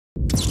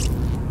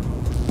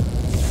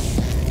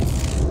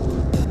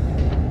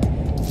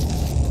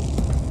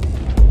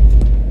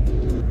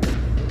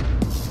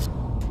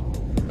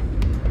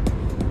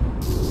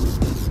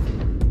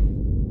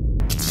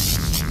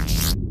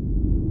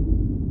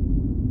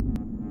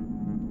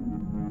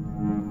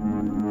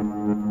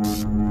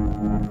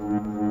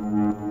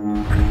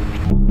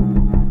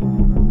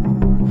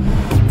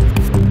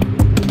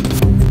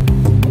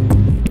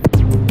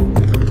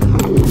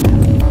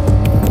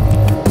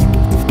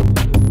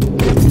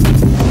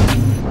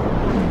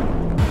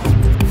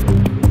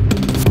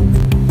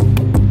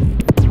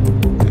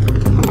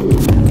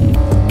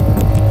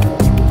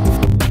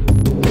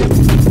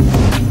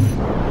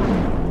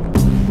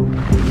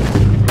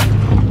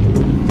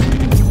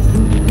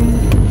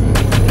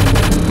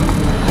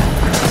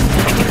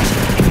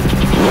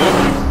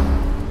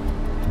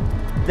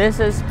This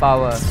is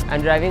power,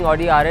 and driving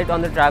Audi R8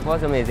 on the track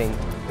was amazing.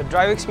 The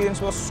drive experience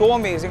was so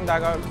amazing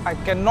that I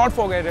cannot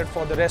forget it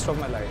for the rest of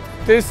my life.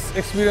 This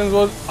experience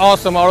was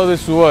awesome, out of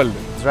this world.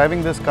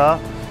 Driving this car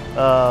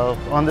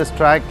on this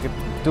track,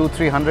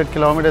 200-300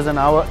 kilometers an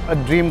hour, a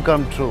dream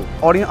come true.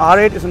 Audi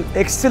R8 is an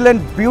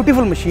excellent,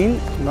 beautiful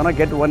machine. I'm gonna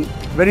get one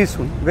very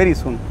soon, very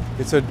soon.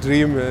 It's a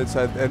dream.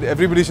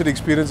 Everybody should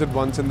experience it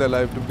once in their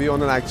life, to be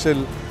on an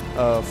actual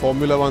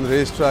Formula One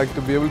racetrack,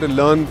 to be able to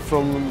learn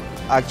from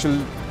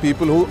actual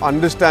people who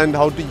understand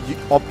how to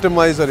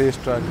optimize a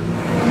racetrack.